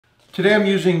Today I'm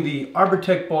using the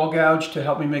Arbortech ball gouge to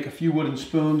help me make a few wooden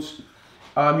spoons.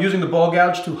 I'm using the ball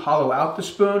gouge to hollow out the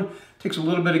spoon. Takes a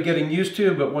little bit of getting used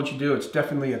to, but once you do, it's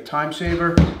definitely a time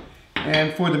saver.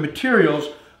 And for the materials,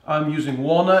 I'm using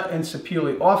walnut and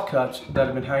sapele offcuts that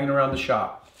have been hanging around the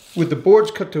shop. With the boards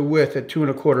cut to width at 2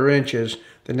 1/4 inches,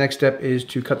 the next step is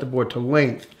to cut the board to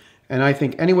length. And I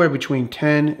think anywhere between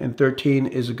 10 and 13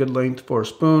 is a good length for a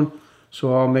spoon,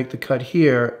 so I'll make the cut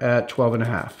here at 12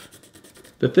 1/2.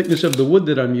 The thickness of the wood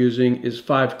that I'm using is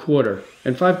 5 1/4,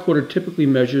 and 5 1/4 typically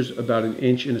measures about 1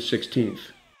 1/16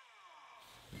 inches.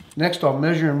 Next, I'll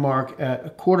measure and mark at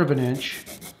 1/4 inch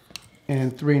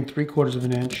and 3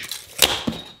 3/4 inches.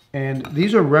 And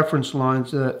these are reference lines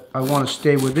that I want to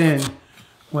stay within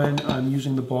when I'm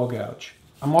using the ball gouge.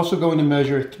 I'm also going to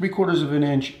measure 3/4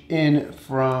 inch in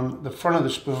from the front of the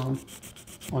spoon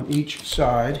on each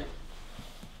side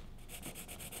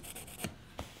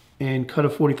and cut a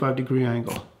 45-degree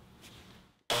angle.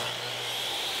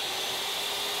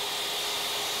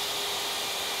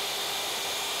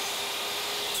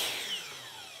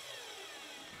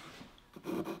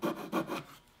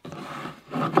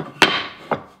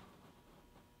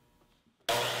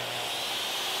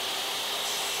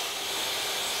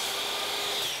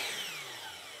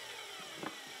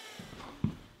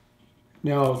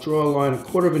 Now I'll draw a line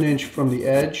 1/4 inch from the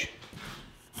edge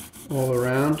all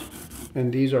around,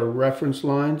 and these are reference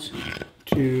lines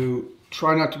to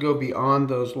try not to go beyond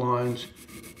those lines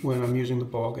when I'm using the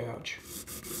ball gouge.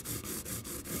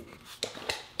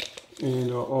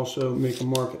 And I'll also make a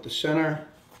mark at the center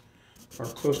or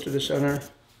close to the center.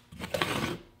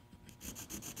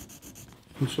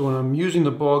 And so when I'm using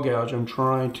the ball gouge, I'm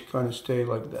trying to kind of stay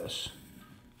like this.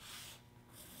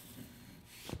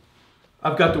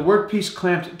 I've got the workpiece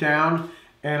clamped down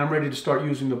and I'm ready to start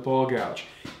using the ball gouge.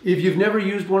 If you've never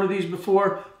used one of these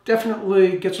before,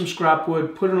 definitely get some scrap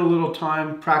wood, put in a little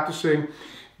time practicing.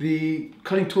 The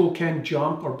cutting tool can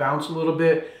jump or bounce a little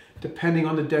bit depending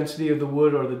on the density of the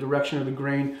wood or the direction of the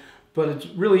grain, but it's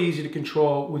really easy to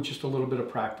control with just a little bit of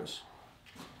practice.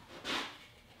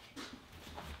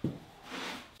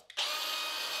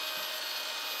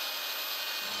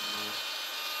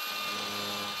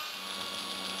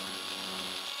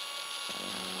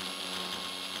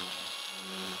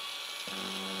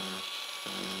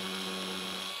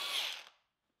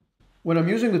 When I'm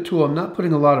using the tool, I'm not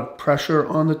putting a lot of pressure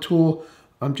on the tool.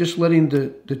 I'm just letting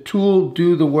the tool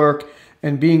do the work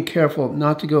and being careful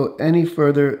not to go any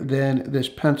further than this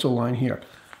pencil line here.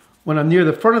 When I'm near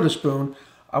the front of the spoon,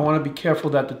 I want to be careful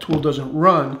that the tool doesn't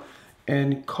run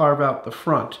and carve out the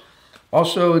front.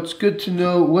 Also, it's good to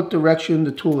know what direction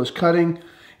the tool is cutting.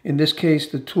 In this case,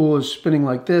 the tool is spinning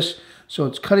like this, so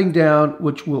it's cutting down,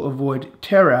 which will avoid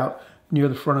tear out near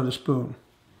the front of the spoon.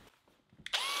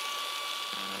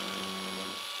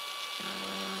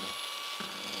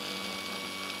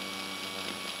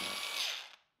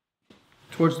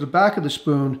 Towards the back of the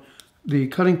spoon, the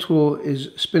cutting tool is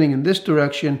spinning in this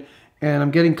direction, and I'm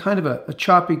getting kind of a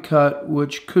choppy cut,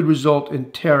 which could result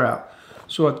in tear out.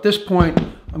 So at this point,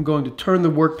 I'm going to turn the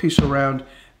workpiece around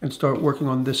and start working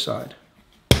on this side.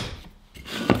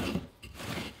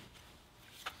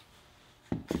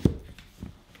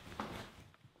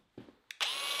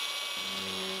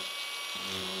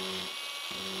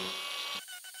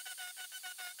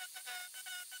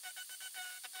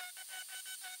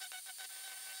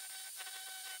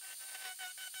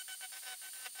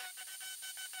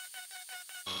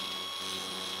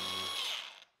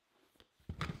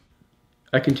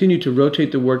 I continue to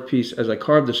rotate the workpiece as I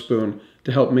carve the spoon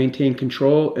to help maintain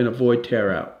control and avoid tear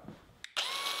out.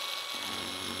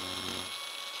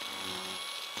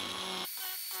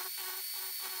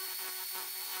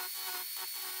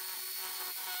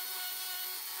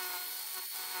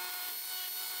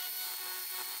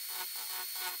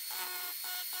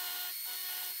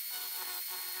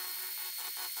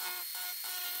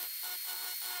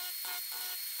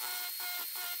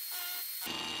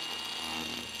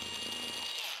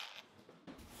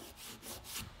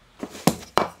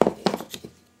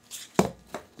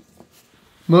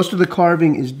 Most of the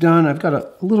carving is done. I've got a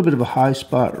little bit of a high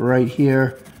spot right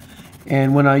here.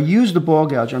 And when I use the ball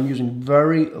gouge, I'm using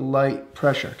very light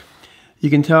pressure. You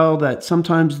can tell that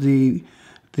sometimes the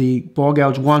ball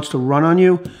gouge wants to run on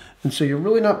you. And so you're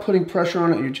really not putting pressure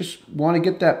on it. You just want to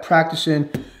get that practice in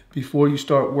before you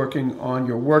start working on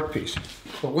your workpiece.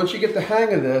 But once you get the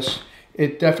hang of this,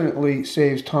 it definitely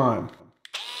saves time.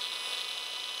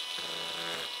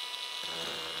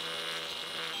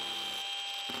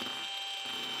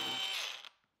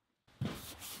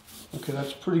 Okay,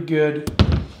 that's pretty good.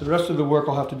 The rest of the work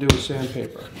I'll have to do with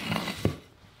sandpaper.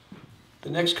 The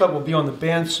The next cut will be on the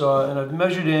bandsaw, and I've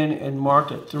measured in and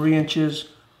marked at 3 inches,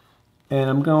 and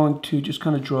I'm going to just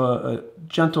kind of draw a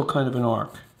gentle kind of an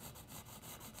arc.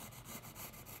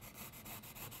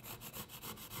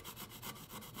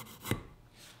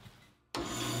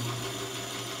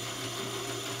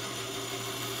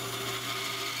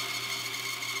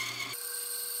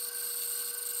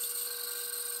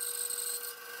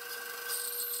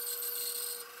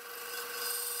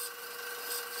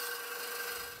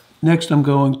 Next, I'm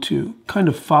going to kind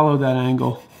of follow that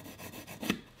angle.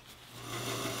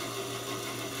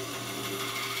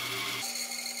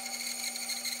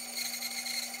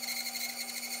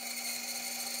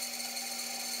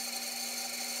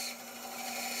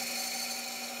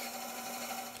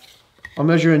 I'll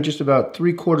measure in just about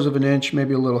 3/4 of an inch,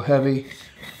 maybe a little heavy,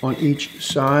 on each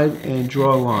side, and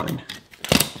draw a line.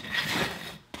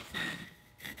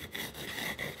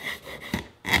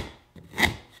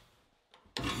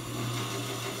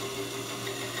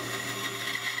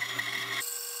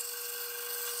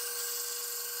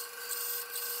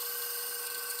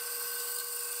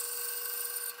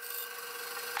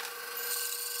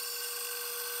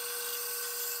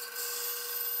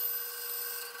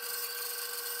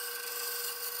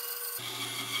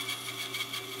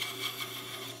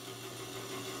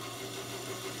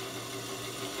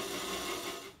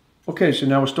 Okay, so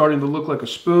now we're starting to look like a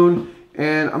spoon,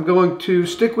 and I'm going to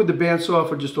stick with the bandsaw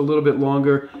for just a little bit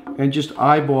longer and just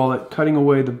eyeball it, cutting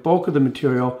away the bulk of the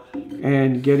material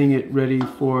and getting it ready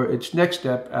for its next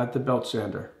step at the belt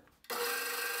sander.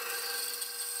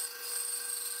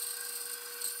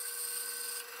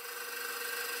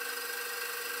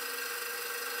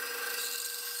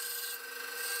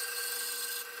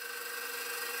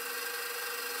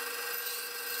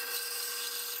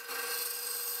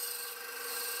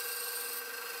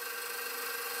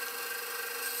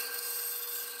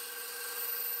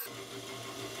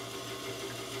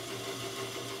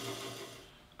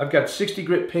 I've got 60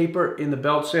 grit paper in the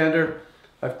belt sander.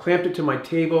 I've clamped it to my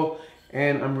table,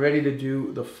 and I'm ready to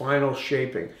do the final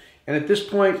shaping. And at this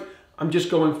point, I'm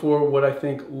just going for what I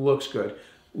think looks good.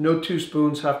 No two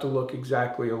spoons have to look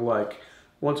exactly alike.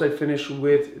 Once I finish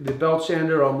with the belt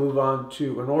sander, I'll move on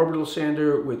to an orbital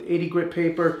sander with 80 grit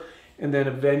paper, and then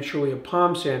eventually a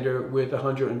palm sander with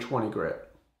 120 grit.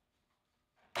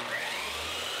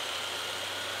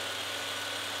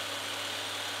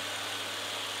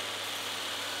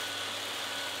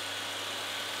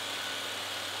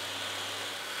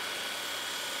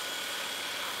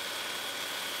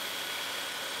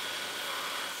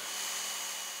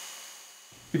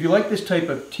 If you like this type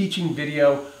of teaching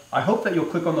video, I hope that you'll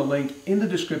click on the link in the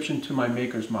description to my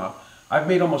Maker's Mob. I've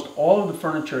made almost all of the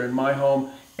furniture in my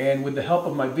home, and with the help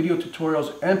of my video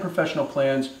tutorials and professional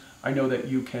plans, I know that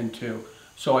you can too.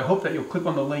 So I hope that you'll click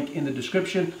on the link in the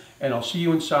description, and I'll see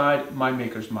you inside my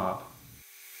Maker's Mob.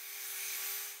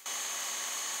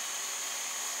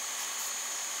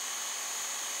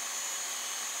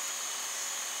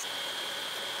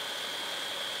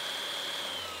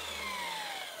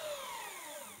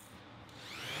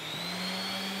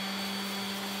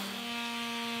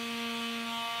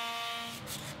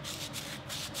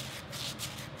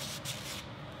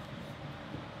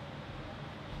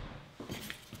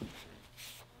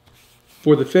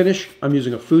 For the finish, I'm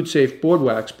using a food-safe board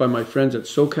wax by my friends at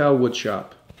SoCal Wood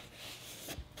Shop.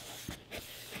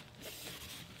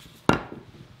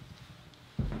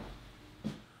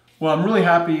 Well, I'm really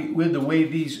happy with the way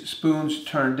these spoons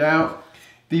turned out.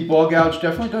 The ball gouge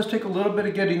definitely does take a little bit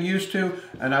of getting used to,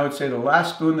 and I would say the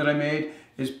last spoon that I made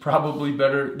is probably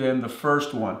better than the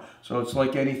first one. So it's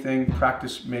like anything,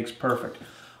 practice makes perfect.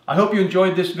 I hope you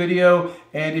enjoyed this video,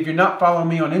 and if you're not following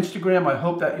me on Instagram, I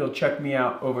hope that you'll check me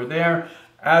out over there.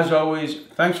 As always,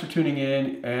 thanks for tuning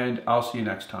in, and I'll see you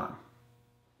next time.